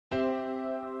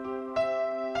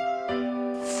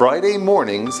Friday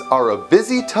mornings are a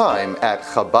busy time at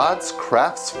Chabad's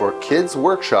Crafts for Kids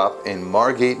workshop in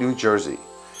Margate, New Jersey.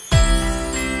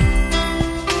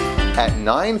 At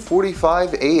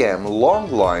 9:45 a.m.,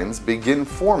 long lines begin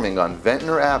forming on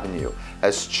Ventnor Avenue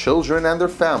as children and their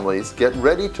families get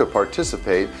ready to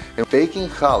participate in baking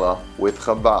challah with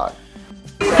Chabad.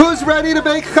 Who's ready to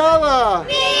bake challah?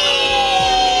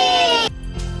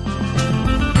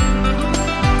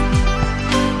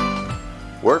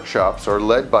 Workshops are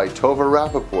led by Tova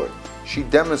Rappaport. She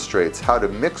demonstrates how to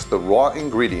mix the raw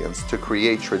ingredients to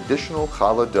create traditional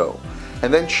challah dough.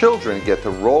 And then children get to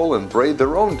roll and braid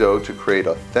their own dough to create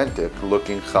authentic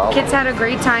looking challah. Kids had a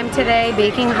great time today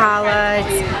baking challah.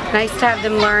 It's nice to have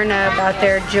them learn about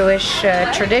their Jewish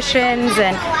traditions,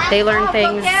 and they learn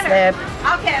things that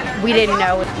we didn't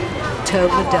know.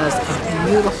 Tova does a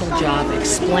beautiful job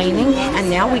explaining, and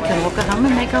now we can look at them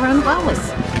and make our own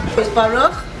challahs.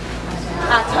 Baruch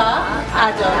Ata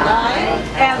Adonai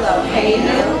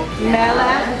Eloheinu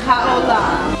Melech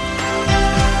Haolam.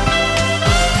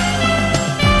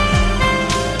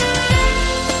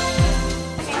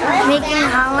 Making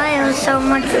challah, it was so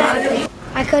much fun.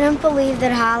 I couldn't believe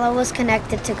that challah was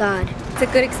connected to God. It's a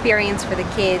good experience for the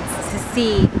kids to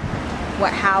see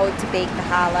how to bake the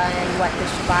challah and what the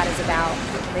Chabad is about.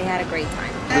 They had a great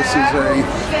time. This is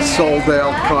a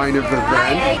sold-out kind of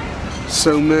event.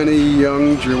 So many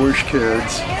young Jewish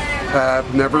kids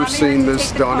have never seen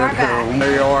this done at home.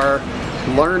 They are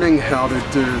learning how to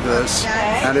do this,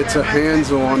 and it's a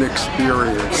hands-on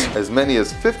experience. As many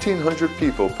as 1,500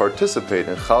 people participate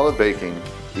in challah baking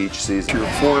each season.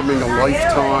 You're forming a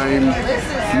lifetime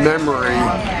memory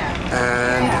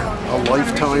and a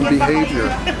lifetime behavior.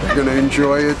 You're going to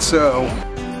enjoy it so.